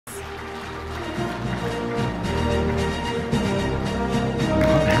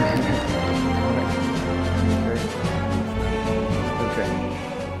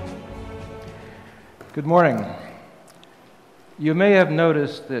Good morning. You may have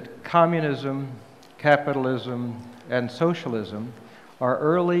noticed that communism, capitalism, and socialism are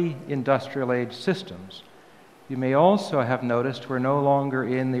early industrial age systems. You may also have noticed we're no longer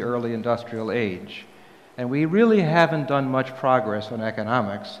in the early industrial age. And we really haven't done much progress on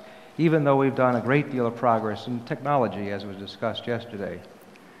economics, even though we've done a great deal of progress in technology, as was discussed yesterday.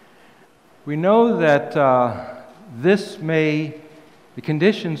 We know that the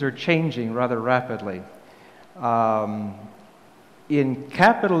conditions are changing rather rapidly. In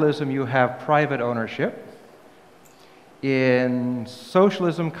capitalism, you have private ownership. In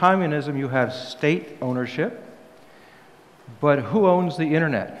socialism, communism, you have state ownership. But who owns the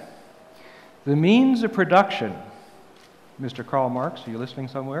internet? The means of production, Mr. Karl Marx, are you listening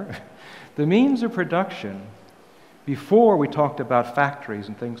somewhere? The means of production, before we talked about factories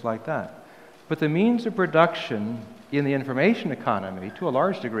and things like that, but the means of production in the information economy, to a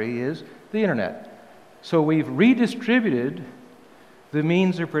large degree, is the internet. So we've redistributed the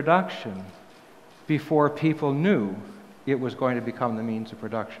means of production before people knew it was going to become the means of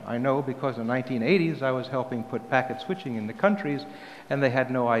production. I know because in the 1980s I was helping put packet switching in the countries, and they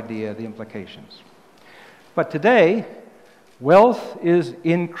had no idea the implications. But today, wealth is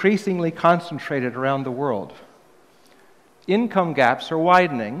increasingly concentrated around the world. Income gaps are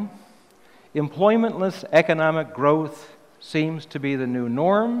widening. Employmentless economic growth seems to be the new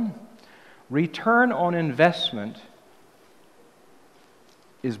norm. Return on investment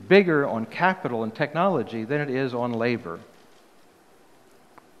is bigger on capital and technology than it is on labor.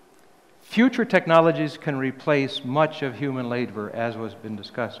 Future technologies can replace much of human labor, as was been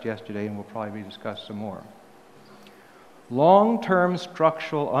discussed yesterday and will probably be discussed some more. Long-term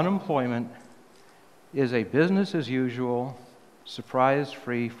structural unemployment is a business-as-usual,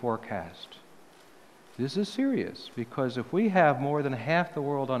 surprise-free forecast. This is serious, because if we have more than half the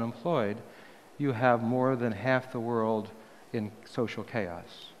world unemployed, you have more than half the world in social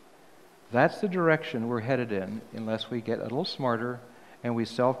chaos. That's the direction we're headed in unless we get a little smarter and we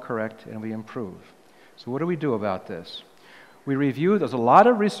self-correct and we improve. So what do we do about this? We review, there's a lot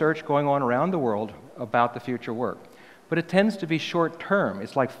of research going on around the world about the future work, but it tends to be short-term.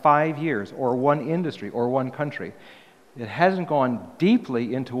 It's like 5 years or one industry or one country. It hasn't gone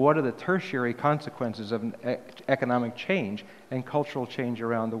deeply into what are the tertiary consequences of economic change and cultural change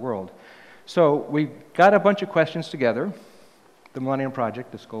around the world. So we got a bunch of questions together, the Millennium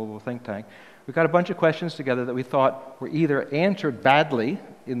Project, this global think tank. We got a bunch of questions together that we thought were either answered badly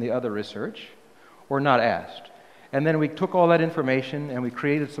in the other research or not asked. And then we took all that information and we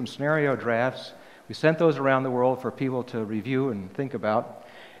created some scenario drafts. We sent those around the world for people to review and think about.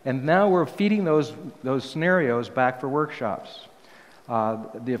 And now we're feeding those scenarios back for workshops.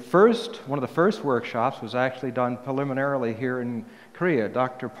 One of the first workshops was actually done preliminarily here in Korea.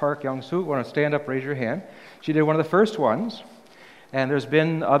 Dr. Park Young-soo, want to stand up, raise your hand. She did one of the first ones. And there's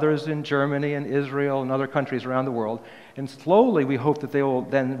been others in Germany and Israel and other countries around the world. And slowly we hope that they will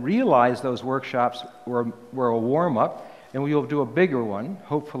then realize those workshops were a warm-up, and we will do a bigger one.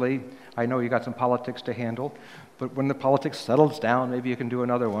 Hopefully, I know you got some politics to handle, but when the politics settles down, maybe you can do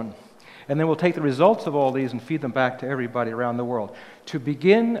another one. And then we'll take the results of all these and feed them back to everybody around the world to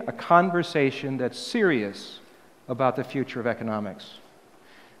begin a conversation that's serious about the future of economics.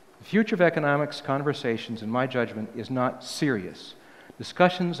 The future of economics conversations, in my judgment, is not serious.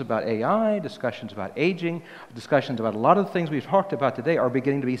 Discussions about AI, discussions about aging, discussions about a lot of the things we've talked about today are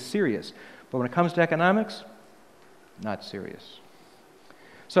beginning to be serious. But when it comes to economics, not serious.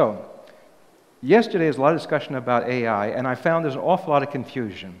 So, yesterday was a lot of discussion about AI, and I found there's an awful lot of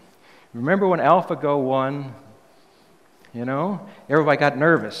confusion. Remember when AlphaGo won, everybody got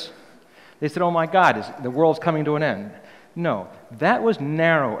nervous. They said, oh my God, the world's coming to an end. No, that was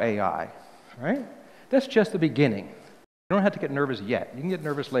narrow AI, right? That's just the beginning. You don't have to get nervous yet. You can get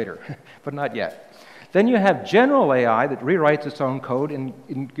nervous later, but not yet. Then you have general AI that rewrites its own code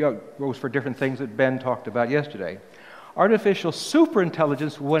and goes for different things that Ben talked about yesterday. Artificial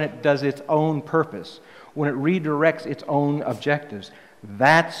superintelligence, when it does its own purpose, when it redirects its own objectives,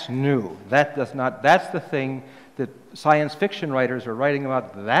 that's new. That's the thing that science fiction writers are writing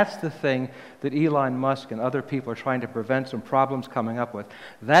about. That's the thing that Elon Musk and other people are trying to prevent some problems coming up with.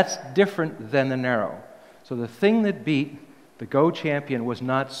 That's different than the narrow. So the thing that beat the Go champion was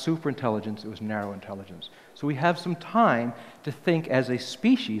not superintelligence, it was narrow intelligence. So we have some time to think as a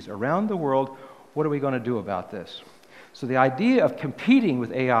species around the world, what are we going to do about this? So the idea of competing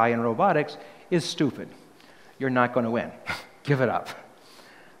with AI and robotics is stupid. You're not going to win. Give it up.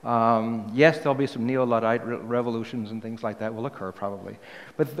 Yes, there'll be some neo-Luddite revolutions and things like that will occur probably.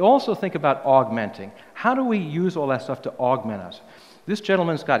 But also think about augmenting. How do we use all that stuff to augment us? This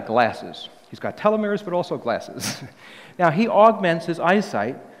gentleman's got glasses. He's got telomeres, but also glasses. Now, he augments his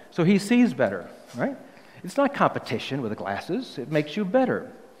eyesight so he sees better, right? It's not competition with the glasses. It makes you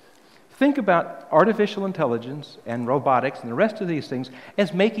better. Think about artificial intelligence and robotics and the rest of these things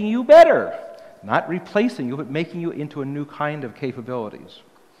as making you better, not replacing you, but making you into a new kind of capabilities.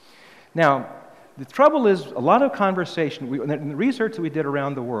 Now, the trouble is, a lot of conversation, in the research that we did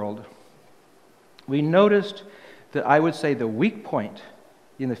around the world, we noticed that I would say the weak point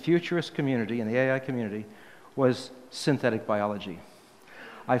in the futurist community, in the AI community, was synthetic biology.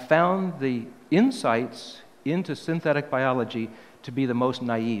 I found the insights into synthetic biology to be the most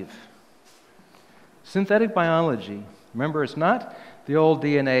naive. Synthetic biology, remember, it's not the old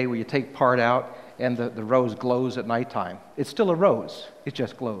DNA where you take part out and the rose glows at nighttime. It's still a rose, it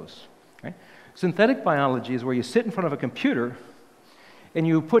just glows. Right? Synthetic biology is where you sit in front of a computer and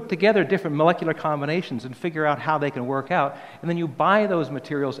you put together different molecular combinations and figure out how they can work out, and then you buy those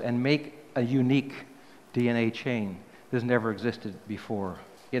materials and make a unique DNA chain that's never existed before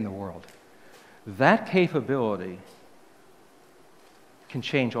in the world. That capability can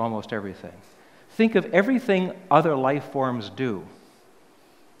change almost everything. Think of everything other life forms do,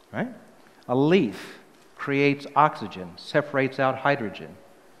 right? A leaf creates oxygen, separates out hydrogen.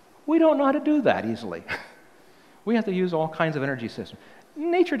 We don't know how to do that easily. We have to use all kinds of energy systems.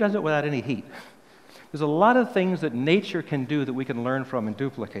 Nature does it without any heat. There's a lot of things that nature can do that we can learn from and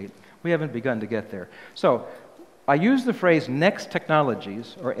duplicate. We haven't begun to get there. So I use the phrase next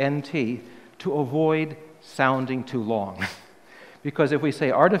technologies, or NT, to avoid sounding too long. Because if we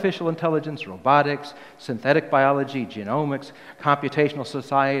say artificial intelligence, robotics, synthetic biology, genomics, computational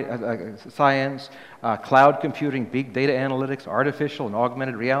science, cloud computing, big data analytics, artificial and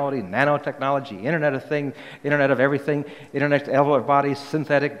augmented reality, nanotechnology, Internet of Things, Internet of Everything, Internet of All Bodies,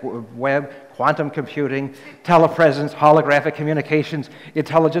 synthetic web, quantum computing, telepresence, holographic communications,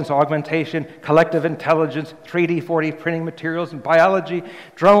 intelligence augmentation, collective intelligence, 3D, 4D printing materials, and biology,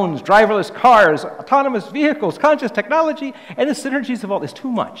 drones, driverless cars, autonomous vehicles, conscious technology, and the synergies of all this. Too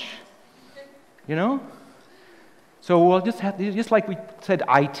much, you know? So we'll just have, just like we said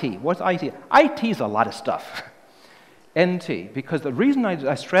IT. What's IT? IT is a lot of stuff. NT, because the reason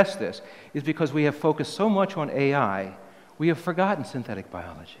I stress this is because we have focused so much on AI, we have forgotten synthetic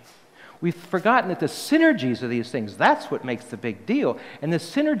biology. We've forgotten that the synergies of these things, that's what makes the big deal. And the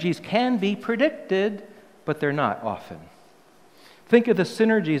synergies can be predicted, but they're not often. Think of the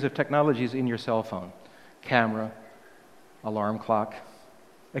synergies of technologies in your cell phone. Camera, alarm clock,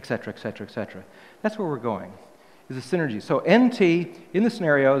 etc., etc., etc. That's where we're going, is the synergy. So NT, in the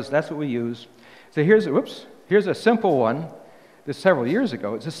scenarios, that's what we use. So here's a simple one. This several years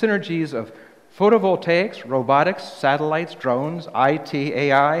ago. It's the synergies of photovoltaics, robotics, satellites, drones, IT,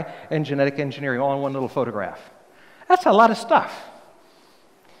 AI, and genetic engineering, all in one little photograph. That's a lot of stuff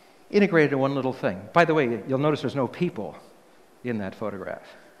integrated in one little thing. By the way, you'll notice there's no people in that photograph.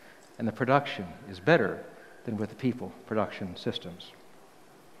 And the production is better than with the people production systems.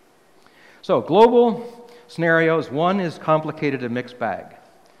 So global scenarios, one is complicated and mixed bag.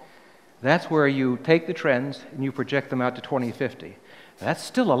 That's where you take the trends and you project them out to 2050. That's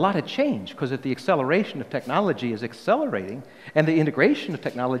still a lot of change, because if the acceleration of technology is accelerating, and the integration of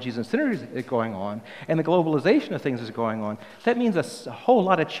technologies and synergies is going on, and the globalization of things is going on, that means a whole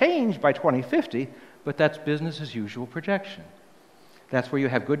lot of change by 2050, but that's business as usual projection. That's where you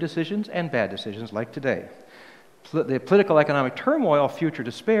have good decisions and bad decisions, like today. The political economic turmoil, future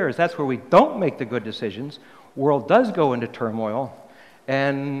despair, is that's where we don't make the good decisions, world does go into turmoil,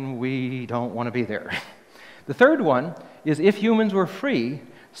 and we don't want to be there. The third one is if humans were free,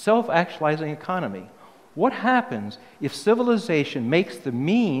 self-actualizing economy. What happens if civilization makes the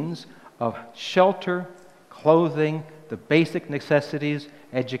means of shelter, clothing, the basic necessities,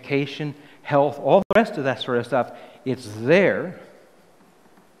 education, health, all the rest of that sort of stuff, it's there.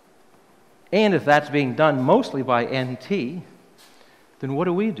 And if that's being done mostly by NT, then what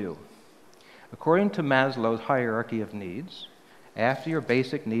do? According to Maslow's hierarchy of needs, after your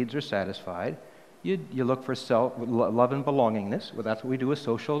basic needs are satisfied, you look for love and belongingness. Well, that's what we do with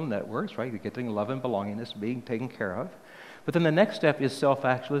social networks, right? You're getting love and belongingness, being taken care of. But then the next step is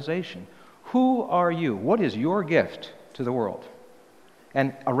self-actualization. Who are you? What is your gift to the world?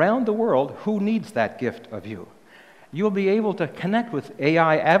 And around the world, who needs that gift of you? You'll be able to connect with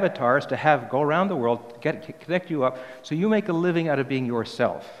AI avatars to have go around the world, connect you up, so you make a living out of being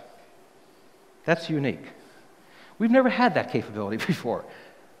yourself. That's unique. We've never had that capability before.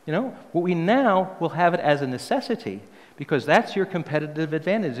 You know, what we now will have it as a necessity, because that's your competitive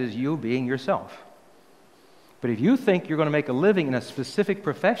advantage, is you being yourself. But if you think you're going to make a living in a specific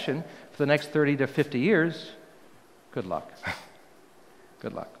profession for the next 30 to 50 years, good luck.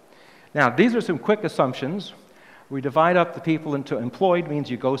 Good luck. Now, these are some quick assumptions. We divide up the people into employed means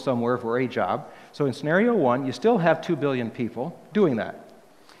you go somewhere for a job. So in scenario 1, you still have 2 billion people doing that.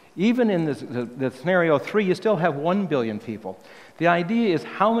 Even in the scenario 3, you still have 1 billion people. The idea is,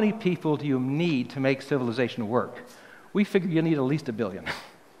 how many people do you need to make civilization work? We figure you need at least 1 billion.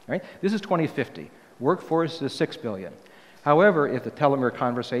 Right? This is 2050. Workforce is 6 billion. However, if the telomere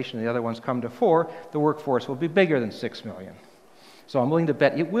conversation and the other ones come to 4, the workforce will be bigger than 6 million. So I'm willing to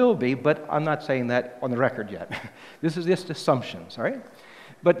bet it will be, but I'm not saying that on the record yet. This is just assumptions, all right?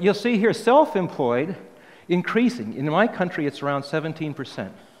 But you'll see here self-employed increasing. In my country, it's around 17%,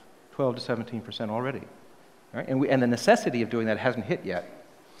 12 to 17% already. All right? And the necessity of doing that hasn't hit yet.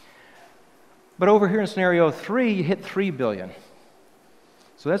 But over here in scenario 3, you hit 3 billion.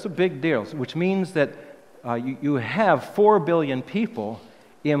 So that's a big deal, which means that you have 4 billion people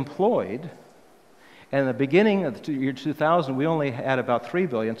employed. And in the beginning of the year 2000, we only had about 3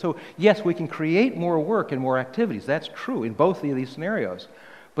 billion. So yes, we can create more work and more activities. That's true in both of these scenarios.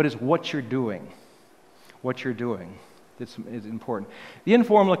 But it's what you're doing. What you're doing is important. The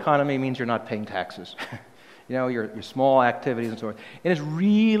informal economy means you're not paying taxes. You know, your small activities and so on. And it's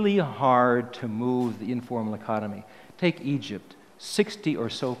really hard to move the informal economy. Take Egypt. 60% or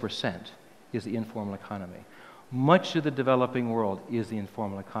so is the informal economy. Much of the developing world is the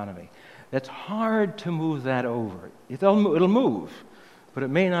informal economy. That's hard to move that over. It'll move, but it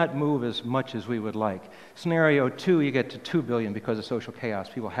may not move as much as we would like. Scenario 2, you get to 2 billion because of social chaos.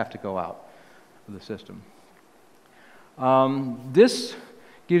 People have to go out of the system. This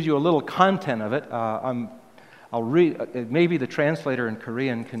gives you a little content of it. I'll read. Maybe the translator in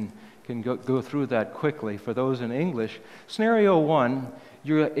Korean can go through that quickly for those in English. Scenario 1,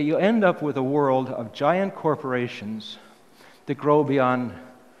 you end up with a world of giant corporations that grow beyond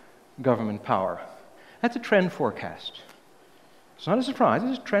government power. That's a trend forecast. It's not a surprise,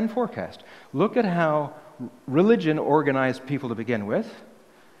 it's a trend forecast. Look at how religion organized people to begin with,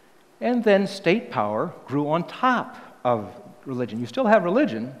 and then state power grew on top of religion. You still have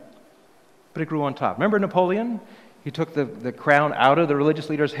religion, but it grew on top. Remember Napoleon? He took the crown out of the religious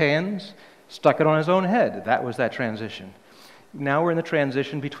leader's hands, stuck it on his own head. That was that transition. Now we're in the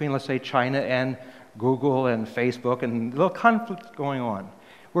transition between, let's say, China and Google and Facebook, and a little conflict going on.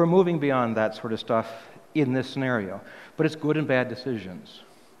 We're moving beyond that sort of stuff in this scenario, but it's good and bad decisions.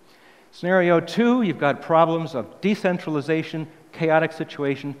 Scenario 2, you've got problems of decentralization, chaotic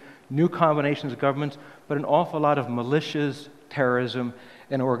situation, new combinations of governments, but an awful lot of militias, terrorism,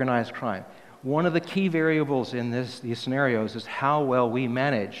 and organized crime. One of the key variables in these scenarios is how well we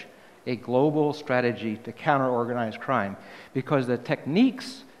manage a global strategy to counter organized crime, because the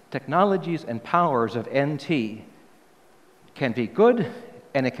techniques, technologies, and powers of NT can be good,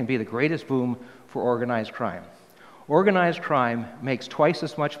 and it can be the greatest boom for organized crime. Organized crime makes twice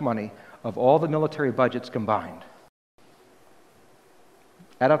as much money of all the military budgets combined.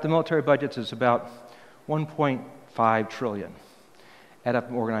 Add up the military budgets, it's about 1.5 trillion. Add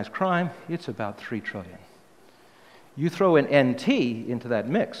up organized crime, it's about 3 trillion. You throw in NT into that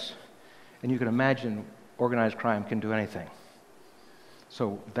mix, and you can imagine organized crime can do anything.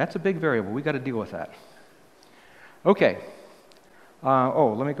 So that's a big variable. We've got to deal with that. Okay.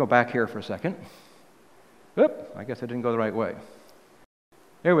 Let me go back here for a second. Oop, I guess I didn't go the right way.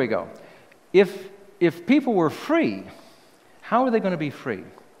 There we go. If people were free, how are they going to be free?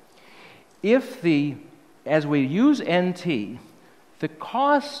 As we use NT, the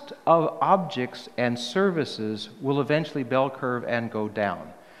cost of objects and services will eventually bell curve and go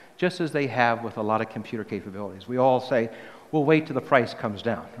down, just as they have with a lot of computer capabilities. We all say, we'll wait till the price comes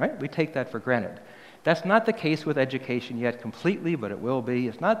down, right? We take that for granted. That's not the case with education yet completely, but it will be.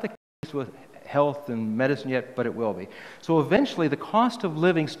 It's not the case with health and medicine yet, but it will be. So eventually, the cost of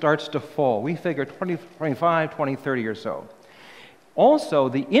living starts to fall. We figure 2025, 2030 or so. Also,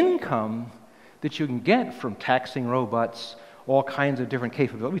 the income that you can get from taxing robots, all kinds of different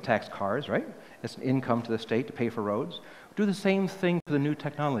capabilities. We tax cars, right? It's an income to the state to pay for roads. Do the same thing for the new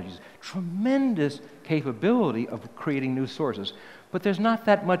technologies. Tremendous capability of creating new sources. But there's not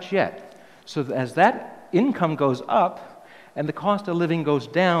that much yet. So as that income goes up and the cost of living goes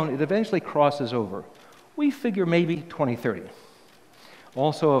down, it eventually crosses over. We figure maybe 2030.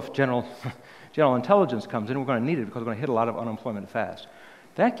 Also, if general intelligence comes in, we're going to need it because we're going to hit a lot of unemployment fast.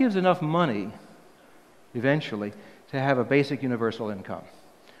 That gives enough money, eventually, to have a basic universal income.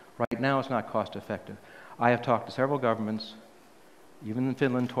 Right now, it's not cost effective. I have talked to several governments, even in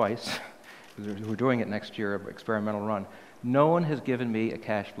Finland twice, who are doing it next year, an experimental run. No one has given me a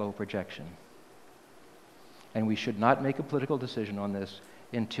cash flow projection. And we should not make a political decision on this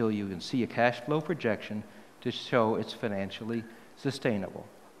until you can see a cash flow projection to show it's financially sustainable.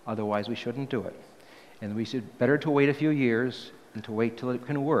 Otherwise, we shouldn't do it. And we should better to wait a few years and to wait till it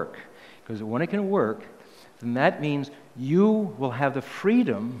can work. Because when it can work, then that means you will have the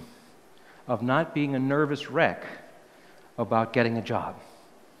freedom of not being a nervous wreck about getting a job.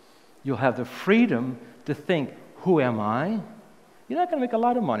 You'll have the freedom to think, who am I? You're not going to make a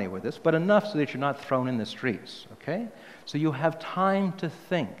lot of money with this, but enough so that you're not thrown in the streets, okay? So you have time to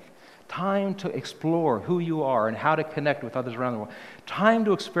think, time to explore who you are and how to connect with others around the world, time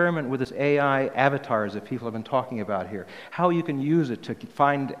to experiment with this AI avatars that people have been talking about here, how you can use it to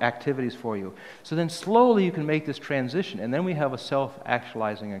find activities for you. So then slowly you can make this transition, and then we have a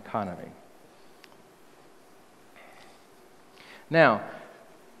self-actualizing economy. Now,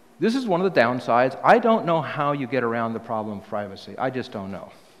 this is one of the downsides. I don't know how you get around the problem of privacy. I just don't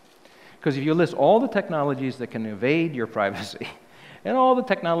know. Because if you list all the technologies that can evade your privacy and all the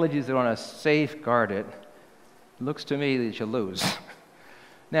technologies that want to safeguard it, it looks to me that you lose.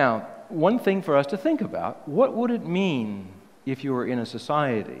 Now, one thing for us to think about, what would it mean if you were in a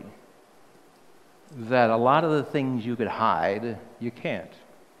society that a lot of the things you could hide, you can't?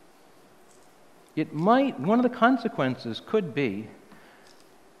 It might, one of the consequences could be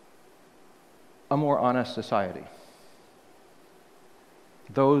a more honest society.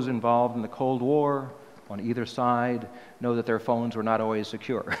 Those involved in the Cold War on either side know that their phones were not always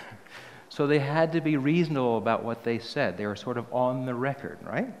secure. So they had to be reasonable about what they said. They were sort of on the record,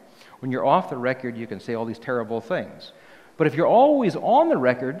 right? When you're off the record, you can say all these terrible things. But if you're always on the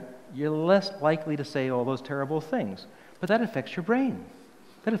record, you're less likely to say all those terrible things. But that affects your brain.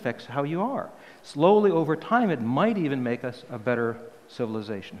 That affects how you are. Slowly over time, it might even make us a better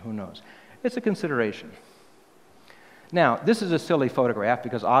civilization. Who knows? It's a consideration. Now, this is a silly photograph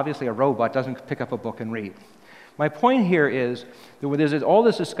because obviously a robot doesn't pick up a book and read. My point here is that when there's all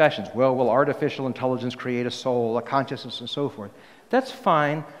this discussions, well, will artificial intelligence create a soul, a consciousness, and so forth? That's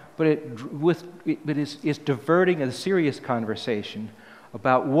fine, but it's diverting a serious conversation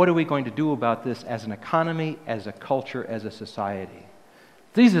about what are we going to do about this as an economy, as a culture, as a society.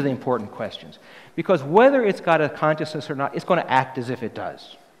 These are the important questions. Because whether it's got a consciousness or not, it's going to act as if it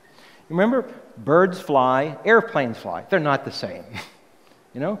does. Remember, birds fly, airplanes fly. They're not the same.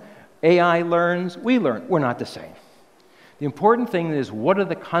 You know, AI learns, we learn. We're not the same. The important thing is, what are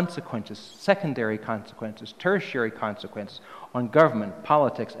the consequences, secondary consequences, tertiary consequences on government,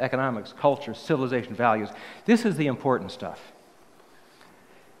 politics, economics, culture, civilization, values? This is the important stuff.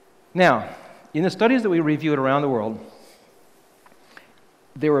 Now, in the studies that we reviewed around the world,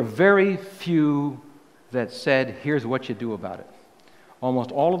 there were very few that said, here's what you do about it.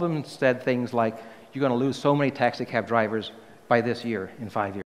 Almost all of them said things like, you're going to lose so many taxi cab drivers by this year, in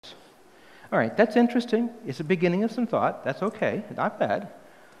 5 years. All right, that's interesting. It's the beginning of some thought. That's okay, not bad.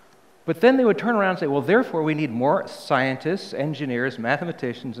 But then they would turn around and say, well, therefore we need more scientists, engineers,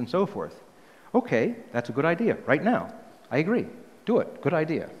 mathematicians, and so forth. Okay, that's a good idea, right now. I agree. Do it. Good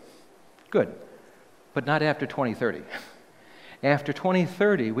idea. Good. But not after 2030. After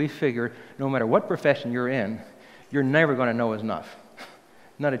 2030, we figure no matter what profession you're in, you're never going to know enough.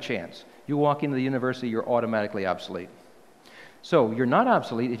 Not a chance. You walk into the university, you're automatically obsolete. So you're not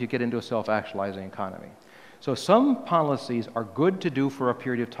obsolete if you get into a self-actualizing economy. So some policies are good to do for a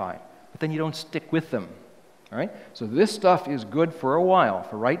period of time, but then you don't stick with them. All right? So this stuff is good for a while,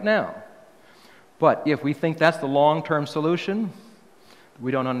 for right now. But if we think that's the long-term solution,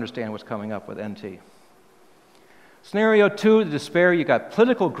 we don't understand what's coming up with NT. Scenario 2, the despair, you got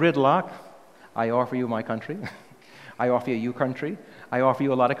political gridlock. I offer you my country. I offer you your country. I offer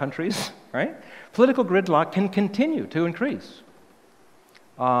you a lot of countries, right? Political gridlock can continue to increase.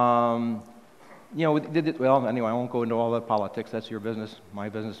 You know, well, anyway, I won't go into all the politics. That's your business. My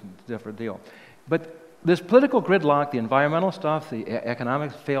business, different deal. But this political gridlock, the environmental stuff, the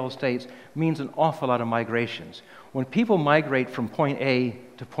economic failed states, means an awful lot of migrations. When people migrate from point A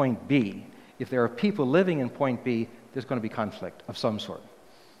to point B, if there are people living in point B, there's going to be conflict of some sort.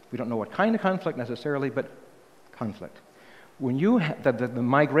 We don't know what kind of conflict necessarily, but conflict. When you the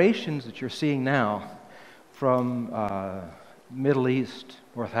migrations that you're seeing now from Middle East,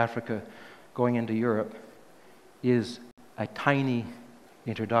 North Africa, going into Europe, is a tiny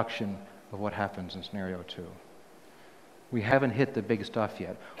introduction of what happens in scenario 2. We haven't hit the big stuff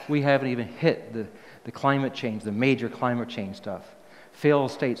yet. We haven't even hit the climate change, the major climate change stuff.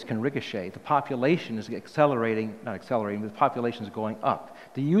 Failed states can ricochet. The population is accelerating, not accelerating, but the population is going up.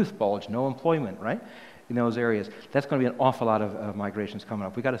 The youth bulge, no employment, right? In those areas. That's going to be an awful lot of migrations coming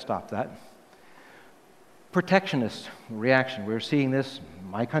up. We've got to stop that. Protectionist reaction. We're seeing this in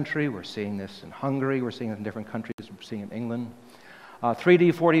my country. We're seeing this in Hungary. We're seeing it in different countries. We're seeing it in England.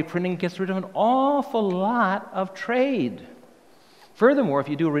 3D, 4D printing gets rid of an awful lot of trade. Furthermore, if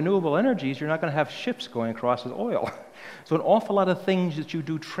you do renewable energies, you're not going to have ships going across with oil. So an awful lot of things that you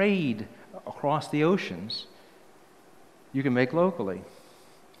do trade across the oceans, you can make locally.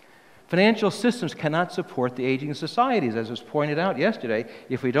 Financial systems cannot support the aging societies, as was pointed out yesterday.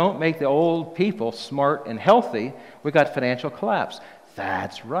 If we don't make the old people smart and healthy, we've got financial collapse.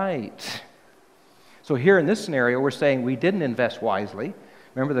 That's right. So here in this scenario, we're saying we didn't invest wisely.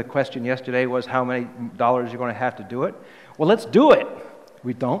 Remember the question yesterday was how many dollars you're going to have to do it? Well, let's do it.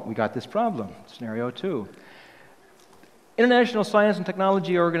 We don't. We got this problem. Scenario 2. International Science and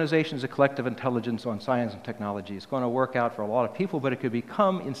Technology Organization is a collective intelligence on science and technology. It's going to work out for a lot of people, but it could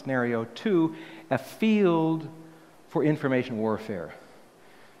become, in scenario 2, a field for information warfare.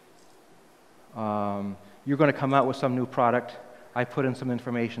 You're going to come out with some new product. I put in some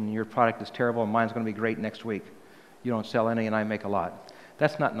information, your product is terrible, and mine's going to be great next week. You don't sell any, and I make a lot.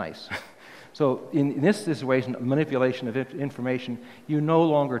 That's not nice. So in this situation, manipulation of information, you no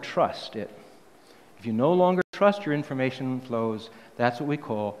longer trust it. If you no longer trust your information flows, that's what we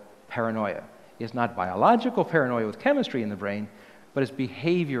call paranoia. It's not biological paranoia with chemistry in the brain, but it's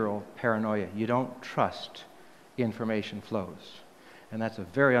behavioral paranoia. You don't trust information flows. And that's a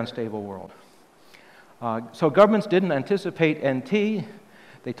very unstable world. So governments didn't anticipate NT.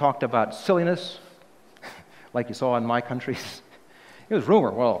 They talked about silliness, like you saw in my countries. It was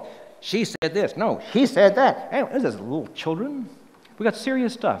rumor. Well, she said this. No, he said that. Hey, is this little children? We got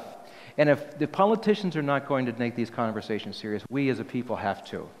serious stuff. And if the politicians are not going to make these conversations serious, we as a people have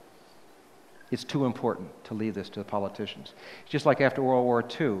to. It's too important to leave this to the politicians. It's just like after World War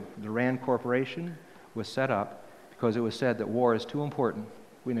II, the RAND Corporation was set up because it was said that war is too important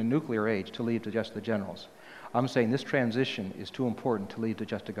in a nuclear age to leave to just the generals. I'm saying this transition is too important to leave to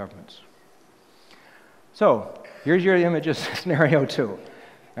just the governments. So, here's your image of scenario 2.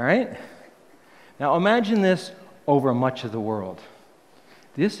 All right? Now imagine this over much of the world.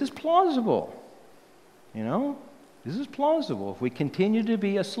 This is plausible. You know? This is plausible. If we continue to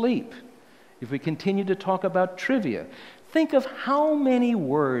be asleep, if we continue to talk about trivia, think of how many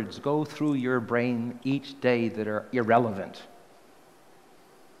words go through your brain each day that are irrelevant.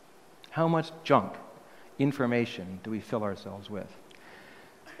 How much junk information do we fill ourselves with?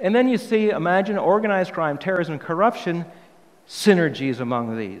 And then you see, imagine organized crime, terrorism, and corruption, synergies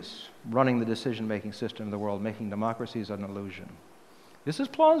among these, running the decision-making system of the world, making democracies an illusion. This is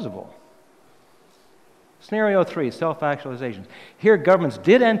plausible. Scenario 3, self-actualization. Here, governments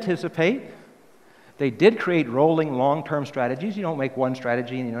did anticipate. They did create rolling long-term strategies. You don't make one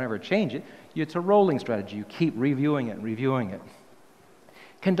strategy and you don't ever change it. It's a rolling strategy. You keep reviewing it and reviewing it.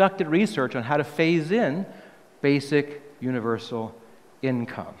 Conducted research on how to phase in basic universal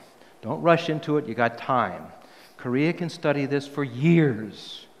income. Don't rush into it. You got time. Korea can study this for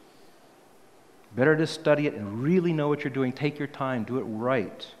years. Better to study it and really know what you're doing. Take your time. Do it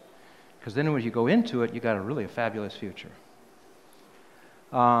right. Because then when you go into it, you got a fabulous future.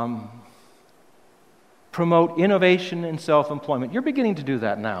 Promote innovation and self-employment. You're beginning to do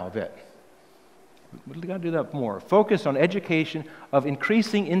that now a bit. We've got to do that more. Focus on education of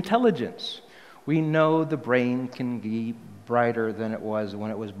increasing intelligence. We know the brain can be brighter than it was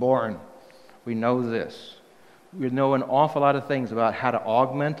when it was born. We know this. We know an awful lot of things about how to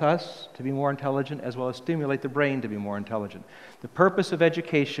augment us to be more intelligent as well as stimulate the brain to be more intelligent. The purpose of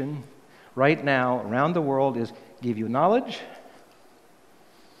education right now around the world is give you knowledge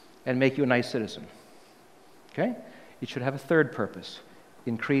and make you a nice citizen. Okay? It should have a third purpose.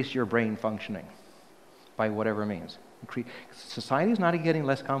 Increase your brain functioning by whatever means. Society is not getting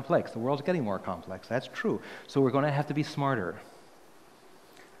less complex. The world's getting more complex. That's true. So we're going to have to be smarter.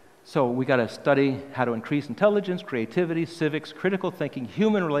 So we got to study how to increase intelligence, creativity, civics, critical thinking,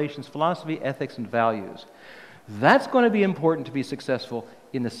 human relations, philosophy, ethics, and values. That's going to be important to be successful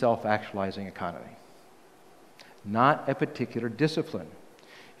in the self-actualizing economy. Not a particular discipline.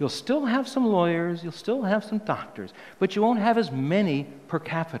 You'll still have some lawyers, you'll still have some doctors, but you won't have as many per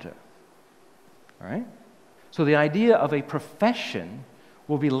capita. All right? So the idea of a profession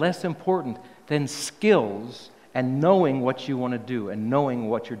will be less important than skills and knowing what you want to do and knowing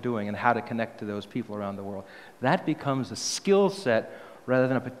what you're doing and how to connect to those people around the world. That becomes a skill set rather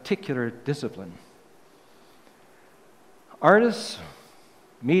than a particular discipline. Artists,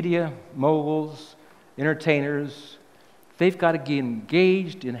 media, moguls, entertainers, they've got to get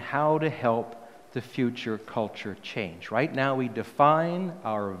engaged in how to help the future culture change. Right now we define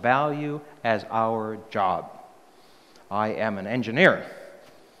our value as our job. I am an engineer.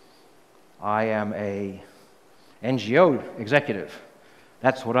 I am a NGO executive.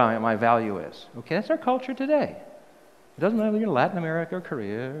 That's what my value is. Okay, that's our culture today. It doesn't matter if you're in Latin America or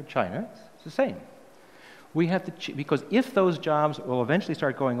Korea or China. It's the same. We have to, because if those jobs will eventually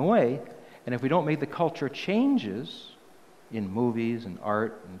start going away, and if we don't make the culture changes in movies and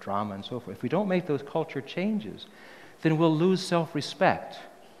art and drama and so forth, if we don't make those culture changes, then we'll lose self-respect.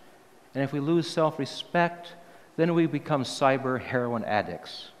 And if we lose self-respect, then we become cyber heroin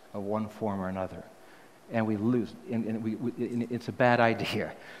addicts of one form or another. And we lose, and it's a bad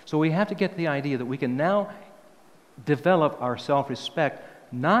idea. So we have to get the idea that we can now develop our self-respect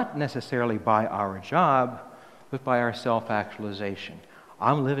not necessarily by our job, but by our self-actualization.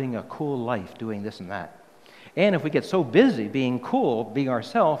 I'm living a cool life doing this and that. And if we get so busy being cool, being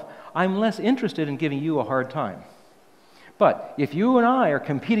ourselves, I'm less interested in giving you a hard time. But if you and I are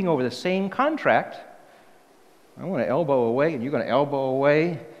competing over the same contract, I want to elbow away and you're going to elbow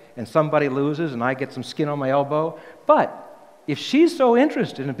away, and somebody loses and I get some skin on my elbow. But if she's so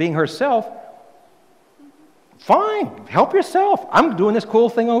interested in being herself, fine, help yourself. I'm doing this cool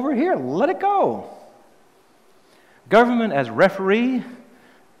thing over here. Let it go. Government as referee,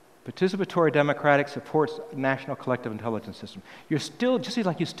 participatory democratic, supports national collective intelligence system. You're still, just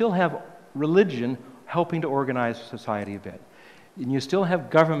like you still have religion helping to organize society a bit. And you still have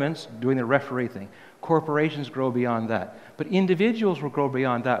governments doing the referee thing. Corporations grow beyond that. But individuals will grow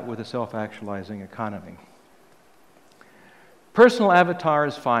beyond that with a self-actualizing economy. Personal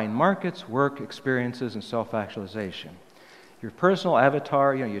avatars find markets, work, experiences, and self-actualization. Your personal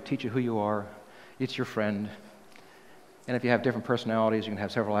avatar, you teach it who you are. It's your friend. And if you have different personalities, you can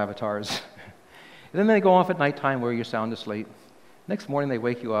have several avatars. And then they go off at nighttime where you're sound asleep. Next morning they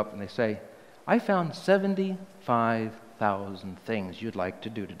wake you up and they say, I found 75,000 things you'd like to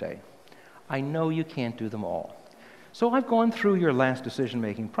do today. I know you can't do them all. So I've gone through your last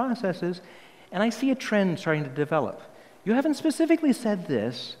decision-making processes, and I see a trend starting to develop. You haven't specifically said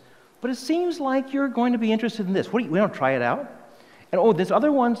this, but it seems like you're going to be interested in this. We don't try it out. And oh, there's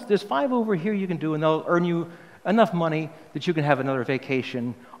other ones, there's 5 over here you can do, and they'll earn you enough money that you can have another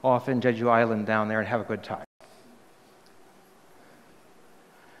vacation off in Jeju Island down there and have a good time.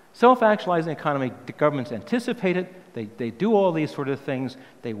 Self-actualizing economy, the governments anticipate it, they do all these sort of things,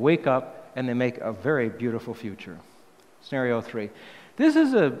 they wake up, and they make a very beautiful future. Scenario 3. This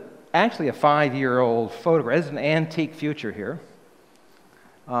is actually a 5-year-old photograph. This is an antique future here.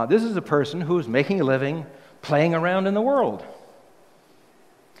 This is a person who's making a living playing around in the world.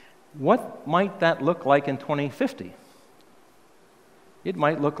 What might that look like in 2050? It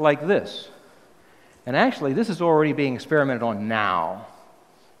might look like this. And actually, this is already being experimented on now.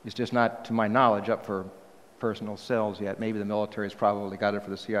 It's just not, to my knowledge, up for personal sales yet. Maybe the military's probably got it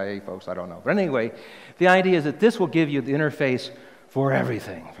for the CIA folks, I don't know. But anyway, the idea is that this will give you the interface for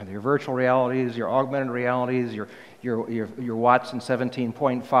everything, for your virtual realities, your augmented realities, your Watson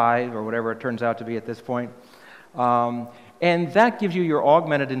 17.5, or whatever it turns out to be at this point. And that gives you your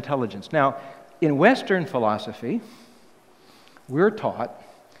augmented intelligence. Now, in Western philosophy, we're taught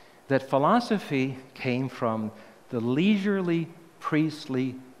that philosophy came from the leisurely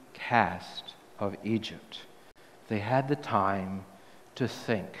priestly caste of Egypt. They had the time to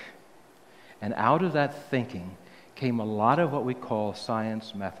think. And out of that thinking came a lot of what we call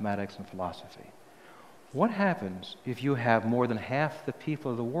science, mathematics, and philosophy. What happens if you have more than half the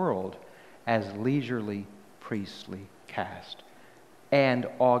people of the world as leisurely priestly caste and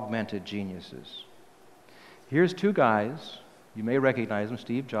augmented geniuses? Here's 2 guys, you may recognize them,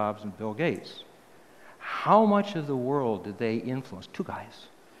 Steve Jobs and Bill Gates. How much of the world did they influence? 2 guys.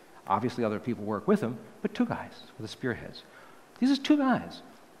 Obviously other people work with them, but 2 guys were the spearheads. These are 2 guys.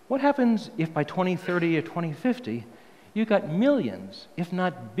 What happens if by 2030 or 2050, you've got millions, if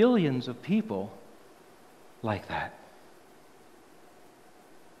not billions of people like that?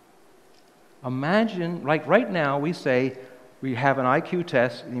 Imagine, like right now, we say we have an IQ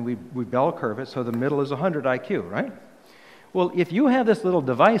test, and we bell curve it, so the middle is 100 IQ, right? Well, if you have this little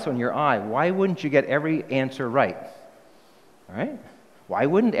device on your eye, why wouldn't you get every answer right? All right? Why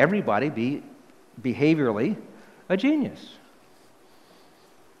wouldn't everybody be behaviorally a genius?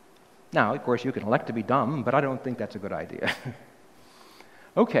 Now, of course, you can elect to be dumb, but I don't think that's a good idea.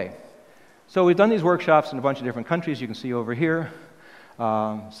 Okay, so we've done these workshops in a bunch of different countries. You can see over here.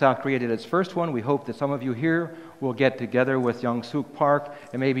 South Korea did its first one. We hope that some of you here will get together with Young-Suk Park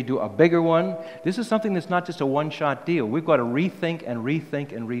and maybe do a bigger one. This is something that's not just a one-shot deal. We've got to rethink and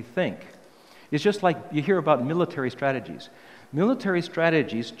rethink and rethink. It's just like you hear about military strategies. Military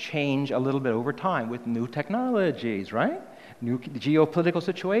strategies change a little bit over time with new technologies, right? New geopolitical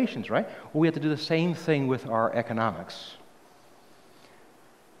situations, right? Well, we have to do the same thing with our economics.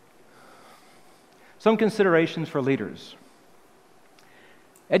 Some considerations for leaders.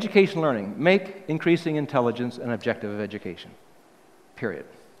 Education learning. Make increasing intelligence an objective of education, period.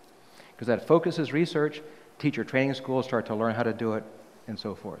 Because that focuses research, teacher training schools start to learn how to do it, and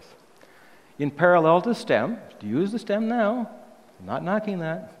so forth. In parallel to STEM, use the STEM now, I'm not knocking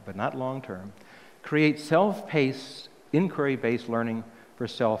that, but not long term, create self-paced, inquiry-based learning for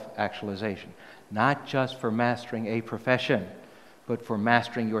self-actualization, not just for mastering a profession, but for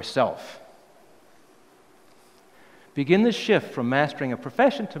mastering yourself. Begin the shift from mastering a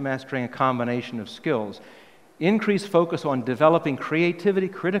profession to mastering a combination of skills. Increase focus on developing creativity,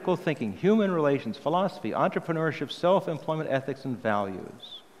 critical thinking, human relations, philosophy, entrepreneurship, self-employment ethics, and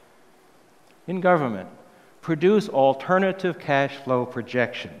values. In government, produce alternative cash flow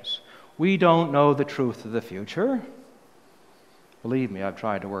projections. We don't know the truth of the future. Believe me, I've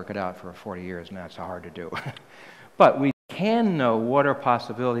tried to work it out for 40 years now. It's hard to do. But we can know what are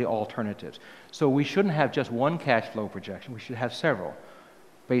possibility alternatives. So we shouldn't have just one cash flow projection. We should have several,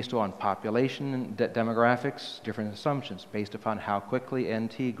 based on population and demographics, different assumptions, based upon how quickly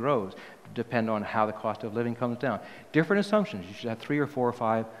NT grows, depend on how the cost of living comes down. Different assumptions. You should have 3 or 4 or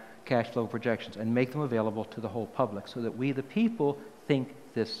 5 cash flow projections and make them available to the whole public so that we, the people, think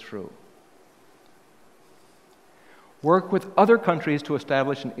this through. Work with other countries to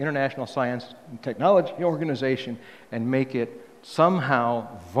establish an international science and technology organization and make it somehow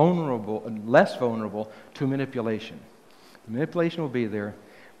vulnerable, less vulnerable to manipulation. The manipulation will be there,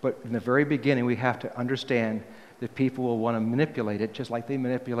 but in the very beginning we have to understand that people will want to manipulate it just like they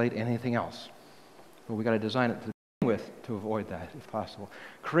manipulate anything else. But we've got to design it to begin with to avoid that if possible.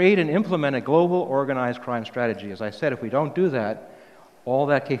 Create and implement a global organized crime strategy. As I said, if we don't do that, all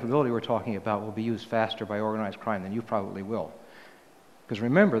that capability we're talking about will be used faster by organized crime than you probably will. Because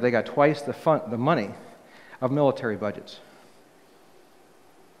remember, they got twice the money of military budgets.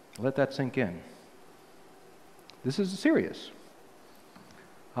 Let that sink in. This is serious.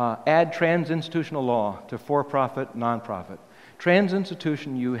 Add trans-institutional law to for-profit, non-profit.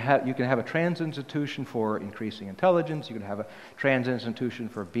 Trans-institution, you can have a trans-institution for increasing intelligence, you can have a trans-institution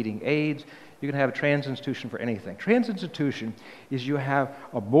for beating AIDS, you can have a trans-institution for anything. Trans-institution is you have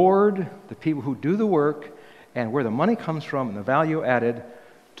a board, the people who do the work, and where the money comes from and the value added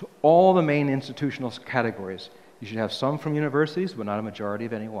to all the main institutional categories. You should have some from universities, but not a majority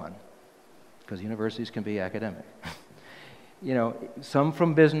of any one, because universities can be academic. You know, some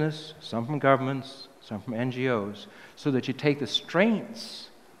from business, some from governments, some from NGOs, so that you take the strengths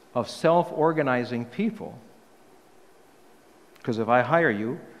of self-organizing people. Because if I hire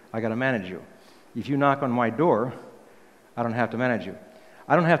you, I got to manage you. If you knock on my door, I don't have to manage you.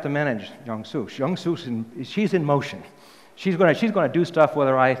 I don't have to manage Young-Soo. Young-Soo, she's in motion. She's going to do stuff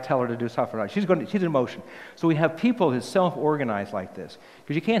whether I tell her to do stuff or not. She's in motion. So we have people who self-organize like this.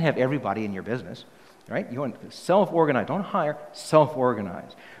 Because you can't have everybody in your business, right? You want to self-organize. Don't hire,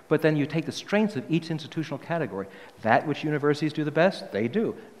 self-organize. But then you take the strengths of each institutional category. That which universities do the best, they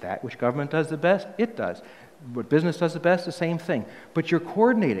do. That which government does the best, it does. What business does the best, the same thing. But you're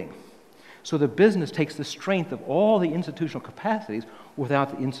coordinating. So the business takes the strength of all the institutional capacities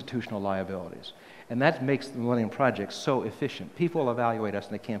without the institutional liabilities. And that makes the Millennium Project so efficient. People evaluate us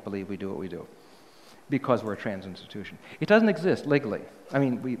and they can't believe we do what we do because we're a trans institution. It doesn't exist legally. I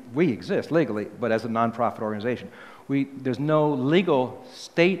mean, we exist legally, but as a nonprofit organization. There's no legal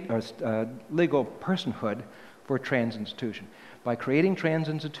state or legal personhood for a trans institution. By creating trans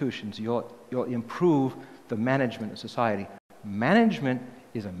institutions, you'll improve the management of society. Management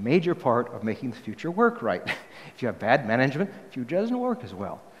is a major part of making the future work right. If you have bad management, the future doesn't work as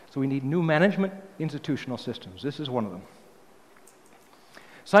well. So we need new management institutional systems. This is one of them.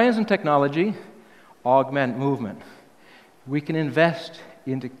 Science and technology augment movement. We can invest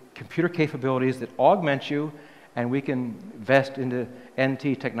into computer capabilities that augment you, and we can invest into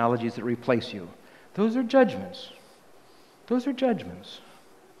NT technologies that replace you. Those are judgments. Those are judgments.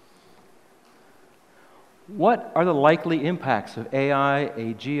 What are the likely impacts of AI,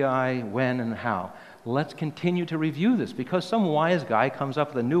 AGI, when and how? Let's continue to review this, because some wise guy comes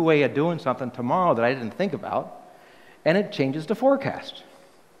up with a new way of doing something tomorrow that I didn't think about, and it changes the forecast.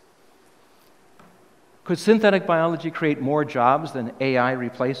 Could synthetic biology create more jobs than AI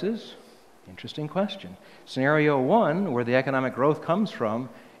replaces? Interesting question. Scenario 1, where the economic growth comes from,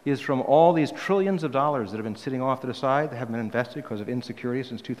 is from all these trillions of dollars that have been sitting off to the side that haven't been invested because of insecurity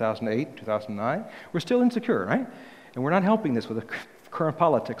since 2008, 2009. We're still insecure, right? And we're not helping this with the current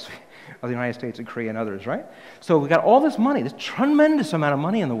politics of the United States and Korea and others, right? So we've got all this money, this tremendous amount of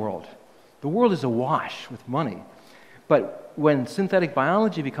money in the world. The world is awash with money. But when synthetic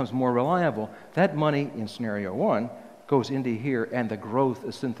biology becomes more reliable, that money in scenario 1 goes into here, and the growth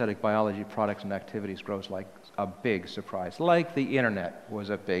of synthetic biology products and activities grows like a big surprise, like the internet was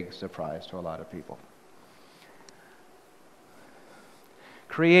a big surprise to a lot of people.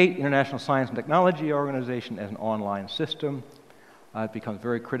 Create International Science and Technology Organization as an online system. It becomes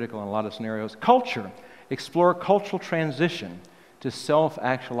very critical in a lot of scenarios. Culture. Explore cultural transition to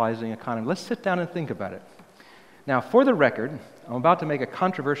self-actualizing economy. Let's sit down and think about it. Now, for the record, I'm about to make a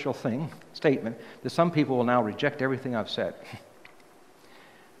controversial statement that some people will now reject everything I've said.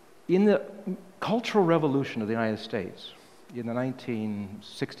 In the Cultural Revolution of the United States, in the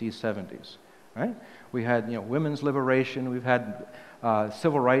 1960s, 70s, right? We had women's liberation, we've had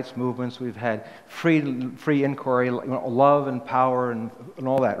civil rights movements, we've had free inquiry, love and power and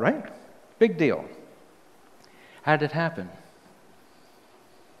all that, right? Big deal. How did it happen?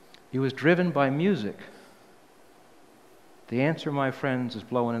 It was driven by music. The answer, my friends, is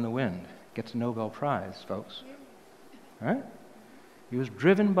blowing in the wind. Gets a Nobel Prize, folks. Right? It was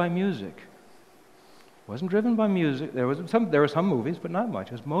driven by music. It wasn't driven by music. There were some movies, but not much.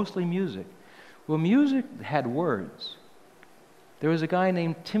 It was mostly music. Well, music had words. There was a guy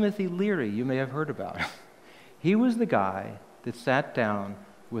named Timothy Leary you may have heard about. He was the guy that sat down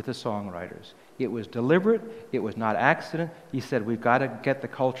with the songwriters. It was deliberate. It was not accident. He said, we've got to get the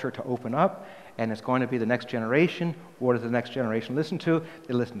culture to open up, and it's going to be the next generation. What does the next generation listen to?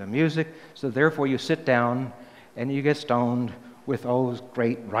 They listen to music. So therefore, you sit down and you get stoned with those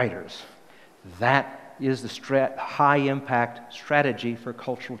great writers. That is the high-impact strategy for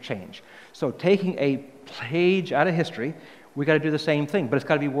cultural change. So taking a page out of history, we got to do the same thing, but it's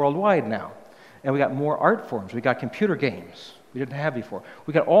got to be worldwide now. And we got more art forms. We got computer games we didn't have before.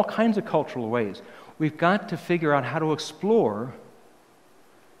 We got all kinds of cultural ways. We've got to figure out how to explore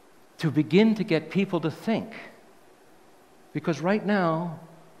to begin to get people to think. Because right now,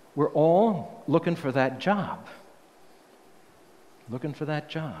 we're all looking for that job. Looking for that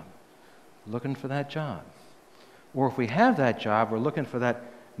job. Looking for that job. Or if we have that job, we're looking for that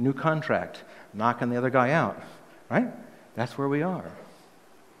new contract, knocking the other guy out, right? That's where we are.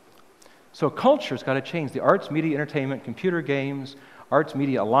 So culture's got to change. The arts, media, entertainment, computer games, arts,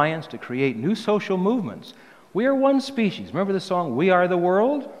 media alliance to create new social movements. We are one species. Remember the song, We Are the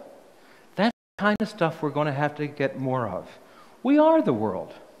World? That's the kind of stuff we're going to have to get more of. We are the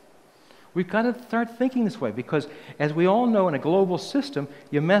world. We've got to start thinking this way because, as we all know, in a global system,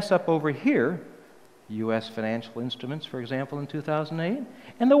 you mess up over here, U.S. financial instruments, for example, in 2008,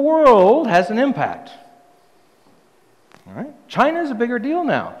 and the world has an impact. All right? China is a bigger deal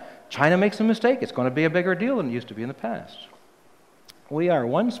now. China makes a mistake, it's going to be a bigger deal than it used to be in the past. We are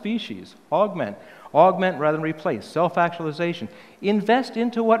one species. Augment rather than replace. Self-actualization. Invest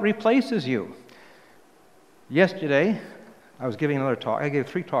into what replaces you. Yesterday, I was giving another talk. I gave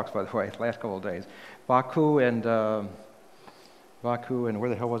 3 talks, by the way, the last couple of days. Baku and where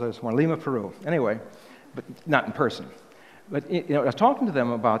the hell was I this morning? Lima, Peru. Anyway, but not in person. But I was talking to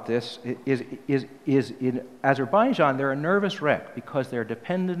them about this. Is in Azerbaijan, they're a nervous wreck because they're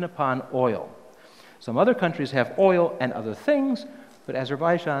dependent upon oil. Some other countries have oil and other things, but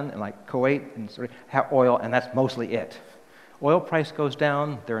Azerbaijan and like Kuwait and have oil, and that's mostly it. Oil price goes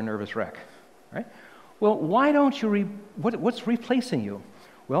down, they're a nervous wreck, right? Well, why don't you, what's replacing you?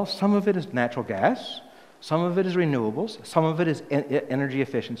 Well, some of it is natural gas, some of it is renewables, some of it is energy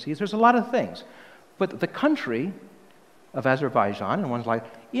efficiencies. There's a lot of things. But the country of Azerbaijan and one's like,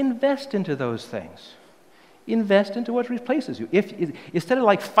 invest into those things. Invest into what replaces you. Instead of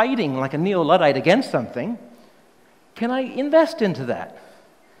like fighting like a neo-Luddite against something, can I invest into that?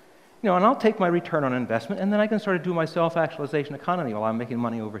 And I'll take my return on investment, and then I can sort of do my self-actualization economy while I'm making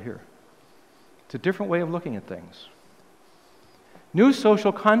money over here. It's a different way of looking at things. New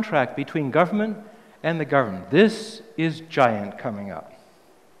social contract between government and the government. This is giant coming up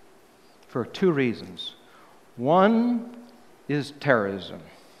for 2 reasons. One is terrorism.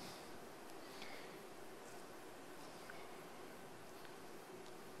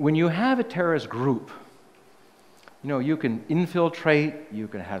 When you have a terrorist group, you can infiltrate, you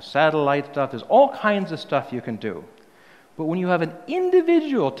can have satellite stuff, there's all kinds of stuff you can do. But when you have an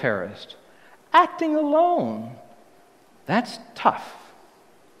individual terrorist acting alone, that's tough.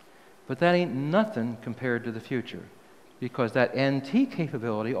 But that ain't nothing compared to the future, because that NT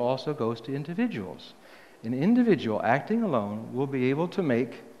capability also goes to individuals. An individual acting alone will be able to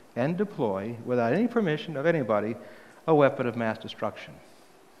make and deploy, without any permission of anybody, a weapon of mass destruction.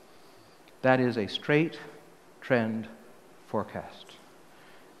 That is a straight trend forecast.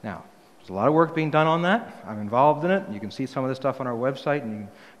 Now, there's a lot of work being done on that. I'm involved in it. You can see some of this stuff on our website, and you can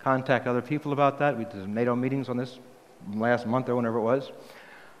contact other people about that. We did some NATO meetings on this last month or whenever it was.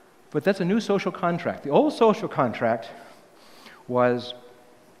 But that's a new social contract. The old social contract was,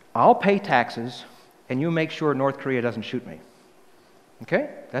 I'll pay taxes, and you make sure North Korea doesn't shoot me.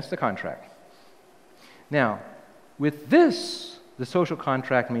 Okay? That's the contract. Now, with this, the social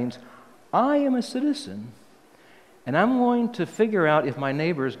contract means I am a citizen, and I'm going to figure out if my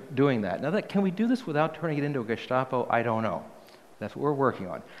neighbor's doing that. Now, can we do this without turning it into a Gestapo? I don't know. That's what we're working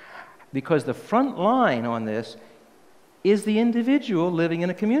on. Because the front line on this is the individual living in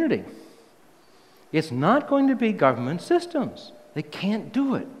a community. It's not going to be government systems. They can't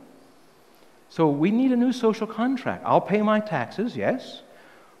do it. So we need a new social contract. I'll pay my taxes, yes,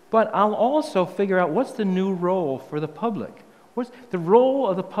 but I'll also figure out what's the new role for the public. The role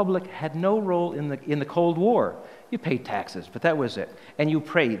of the public had no role in the Cold War. You paid taxes, but that was it. And you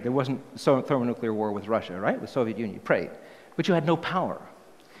prayed. There wasn't thermonuclear war with Russia, right? With the Soviet Union, you prayed. But you had no power.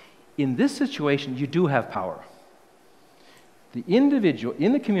 In this situation, you do have power. The individual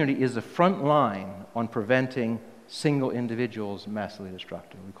in the community is the front line on preventing single individuals massively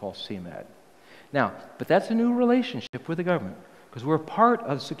destructive. We call CMAD. Now, but that's a new relationship with the government, because we're part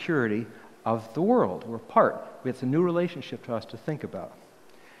of security of the world. It's a new relationship to us to think about.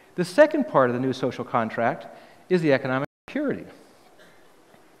 The second part of the new social contract is the economic security.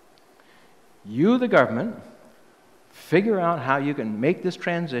 You, the government, figure out how you can make this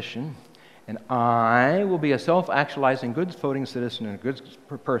transition, and I will be a self-actualizing, good-voting citizen and a good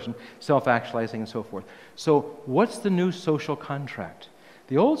person, self-actualizing and so forth. So what's the new social contract?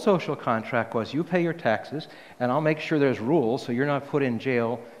 The old social contract was you pay your taxes, and I'll make sure there's rules so you're not put in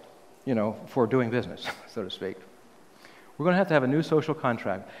jail, for doing business, so to speak. We're going to have a new social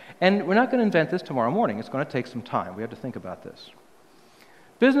contract. And we're not going to invent this tomorrow morning. It's going to take some time. We have to think about this.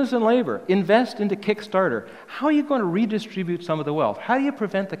 Business and labor, invest into Kickstarter. How are you going to redistribute some of the wealth? How do you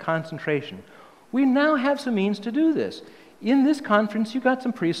prevent the concentration? We now have some means to do this. In this conference, you've got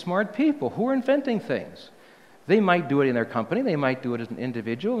some pretty smart people who are inventing things. They might do it in their company. They might do it as an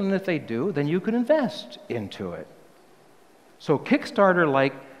individual. And if they do, then you can invest into it. So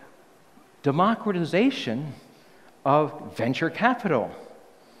Kickstarter-like democratization of venture capital.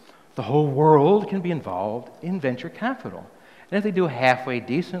 The whole world can be involved in venture capital. And if they do halfway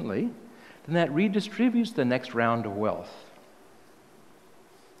decently, then that redistributes the next round of wealth.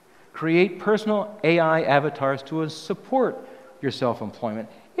 Create personal AI avatars to support your self-employment.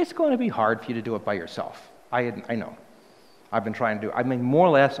 It's going to be hard for you to do it by yourself. I know. I've been trying to do it. More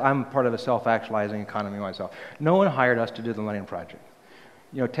or less, I'm part of a self-actualizing economy myself. No one hired us to do the Millennium Project.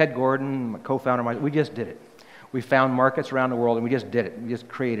 Ted Gordon, my co-founder, we just did it. We found markets around the world, and we just did it. We just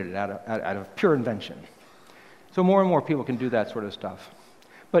created it out of pure invention. So more and more people can do that sort of stuff.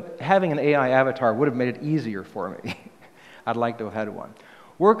 But having an AI avatar would have made it easier for me. I'd like to have had one.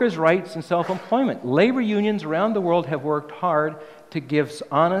 Workers' rights and self-employment. Labor unions around the world have worked hard to give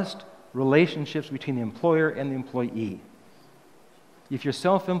honest relationships between the employer and the employee. If you're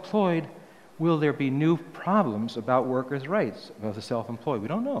self-employed, will there be new problems about workers' rights of the self-employed? We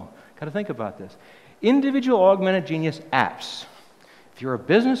don't know. Got to think about this. Individual augmented genius apps. If you're a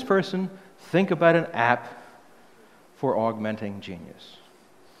business person, think about an app for augmenting genius,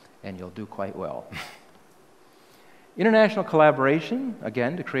 and you'll do quite well. International collaboration,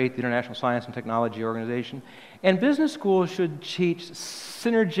 again, to create the International Science and Technology Organization. And business schools should teach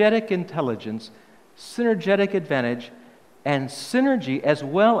synergetic intelligence, synergetic advantage, and synergy, as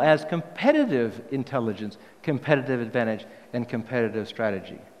well as competitive intelligence, competitive advantage, and competitive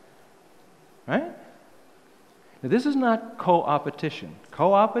strategy. Right? Now, this is not co-opetition.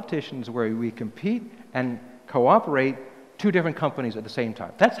 Co-opetition is where we compete and cooperate two different companies at the same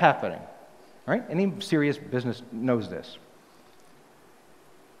time. That's happening. Right? Any serious business knows this.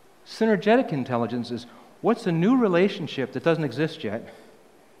 Synergetic intelligence is what's a new relationship that doesn't exist yet,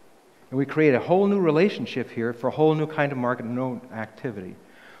 and we create a whole new relationship here for a whole new kind of market and new activity.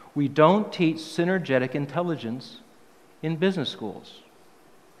 We don't teach synergetic intelligence in business schools.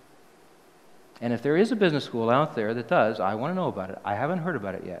 And if there is a business school out there that does, I want to know about it. I haven't heard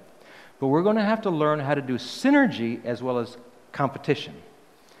about it yet. But we're going to have to learn how to do synergy as well as competition.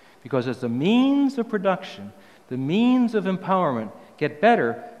 Because as the means of production, the means of empowerment get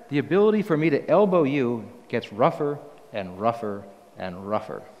better, the ability for me to elbow you gets rougher and rougher and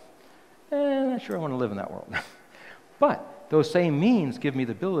rougher. I'm not sure I want to live in that world. But those same means give me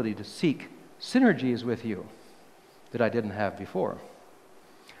the ability to seek synergies with you that I didn't have before.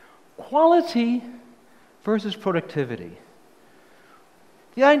 Quality versus productivity.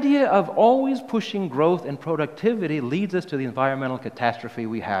 The idea of always pushing growth and productivity leads us to the environmental catastrophe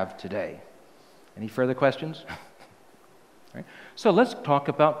we have today. Any further questions? Right. So let's talk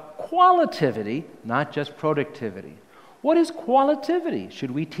about qualitativity, not just productivity. What is qualitativity?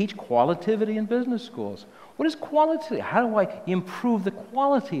 Should we teach qualitativity in business schools? What is qualitativity? How do I improve the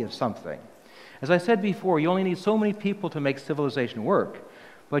quality of something? As I said before, you only need so many people to make civilization work.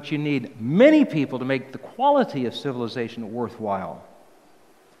 but you need many people to make the quality of civilization worthwhile.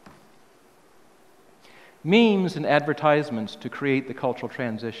 Memes and advertisements to create the cultural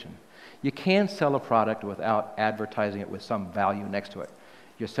transition. You can't sell a product without advertising it with some value next to it.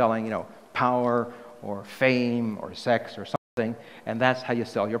 You're selling, power or fame or sex or something, and that's how you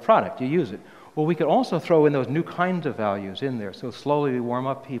sell your product. You use it. Well, we could also throw in those new kinds of values in there, so slowly we warm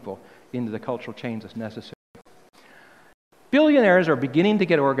up people into the cultural change that's necessary. Billionaires are beginning to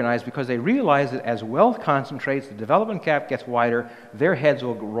get organized because they realize that as wealth concentrates, the development gap gets wider, their heads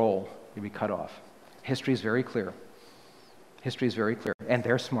will roll, they'll be cut off. History is very clear. History is very clear. And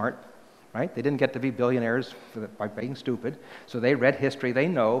they're smart, right? They didn't get to be billionaires by being stupid. So they read history. They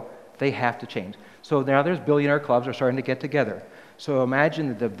know they have to change. So now there's billionaire clubs are starting to get together. So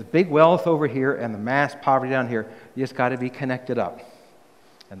imagine the big wealth over here and the mass poverty down here. You just got to be connected up.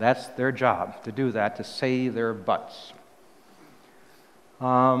 And that's their job, to do that, to save their butts.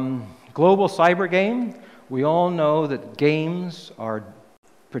 Global cyber game. We all know that games are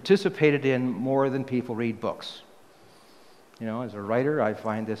participated in more than people read books. As a writer, I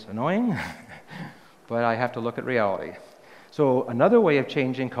find this annoying, but I have to look at reality. So another way of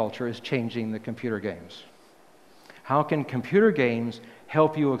changing culture is changing the computer games. How can computer games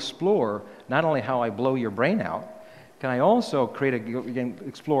help you explore not only how I blow your brain out, can I also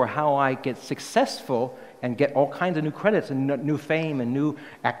explore how I get successful and get all kinds of new credits and new fame and new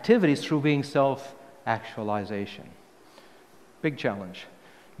activities through being self-actualization? Big challenge.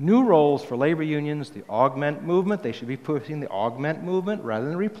 New roles for labor unions, the augment movement. They should be pushing the augment movement rather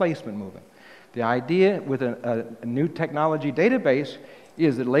than the replacement movement. The idea with a new technology database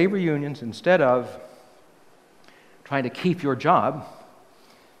is that labor unions, instead of trying to keep your job,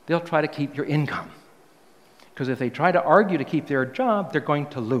 they'll try to keep your income. Because if they try to argue to keep their job, they're going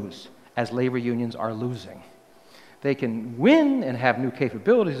to lose, as labor unions are losing. They can win and have new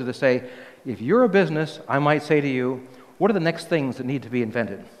capabilities to say, if you're a business, I might say to you, what are the next things that need to be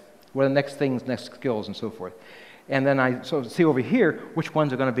invented? What are the next things, next skills, and so forth? And then I see over here which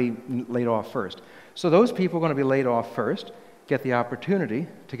ones are going to be laid off first. So those people are going to be laid off first, get the opportunity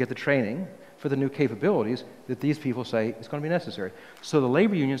to get the training for the new capabilities that these people say is going to be necessary. So the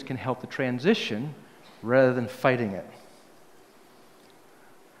labor unions can help the transition rather than fighting it.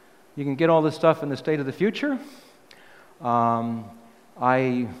 You can get all this stuff in the State of the Future.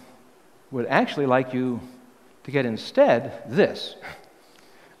 I would actually like you to get instead this.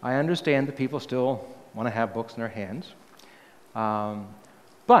 I understand that people still want to have books in their hands,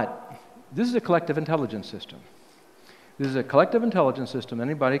 but this is a collective intelligence system. This is a collective intelligence system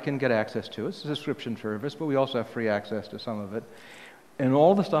anybody can get access to. It's a subscription service, but we also have free access to some of it. And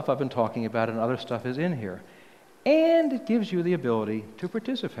all the stuff I've been talking about and other stuff is in here. And it gives you the ability to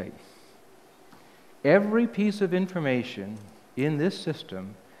participate. Every piece of information in this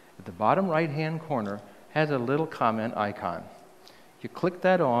system, at the bottom right-hand corner, has a little comment icon. You click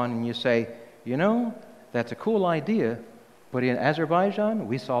that on and you say, that's a cool idea, but in Azerbaijan,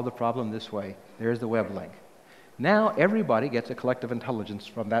 we solved the problem this way. There's the web link. Now everybody gets a collective intelligence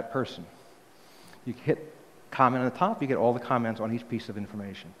from that person. You hit comment on the top, you get all the comments on each piece of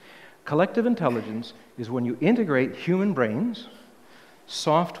information. Collective intelligence is when you integrate human brains,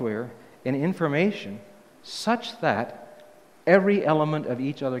 software, and information such that every element of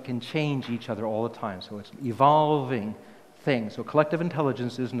each other can change each other all the time. So it's an evolving thing. So collective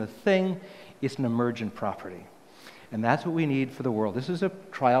intelligence isn't a thing, it's an emergent property. And that's what we need for the world. This is a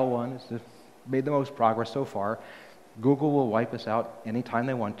trial one. It's made the most progress so far. Google will wipe us out anytime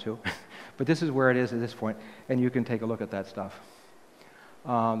they want to. But this is where it is at this point, and you can take a look at that stuff.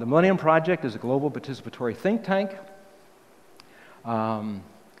 The Millennium Project is a global participatory think tank.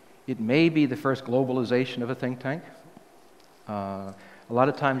 It may be the first globalization of a think tank. A lot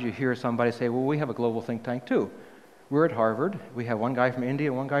of times you hear somebody say, well, we have a global think tank too. We're at Harvard. We have one guy from India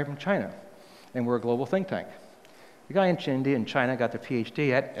and one guy from China, and we're a global think tank. The guy in India and China got their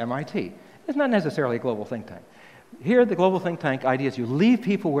PhD at MIT. It's not necessarily a global think tank. Here, the global think tank idea is you leave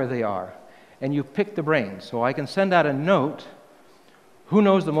people where they are, and you pick the brains. So I can send out a note, who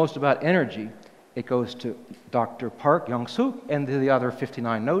knows the most about energy? It goes to Dr. Park Young-suk and the other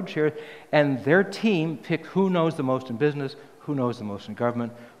 59 node chairs, and their team pick who knows the most in business, who knows the most in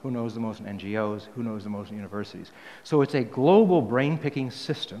government, who knows the most in NGOs, who knows the most in universities. So it's a global brain-picking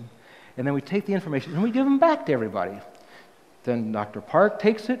system, and then we take the information and we give them back to everybody. Then Dr. Park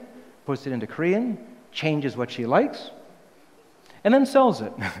takes it, puts it into Korean, changes what she likes, and then sells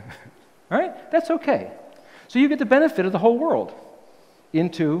it. All right? That's okay. So you get the benefit of the whole world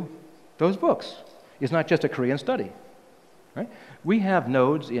into those books. It's not just a Korean study. Right? We have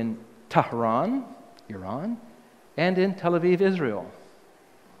nodes in Tehran, Iran, and in Tel Aviv, Israel.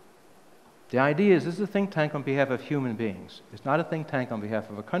 The idea is this is a think tank on behalf of human beings. It's not a think tank on behalf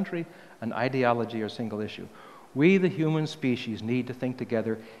of a country, an ideology, or a single issue. We, the human species, need to think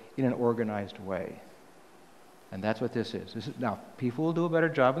together in an organized way. And that's what this is. Now, people will do a better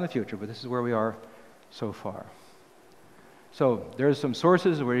job in the future, but this is where we are so far. So there's some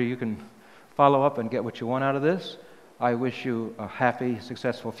sources where you can follow up and get what you want out of this. I wish you a happy,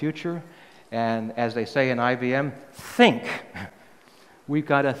 successful future. And as they say in IBM, think. We've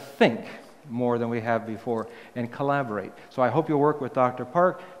got to think more than we have before and collaborate. So I hope you'll work with Dr.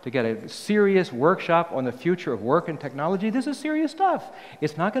 Park to get a serious workshop on the future of work and technology. This is serious stuff.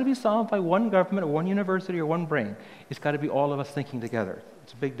 It's not going to be solved by one government or one university or one brain. It's got to be all of us thinking together.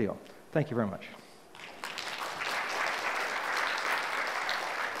 It's a big deal. Thank you very much.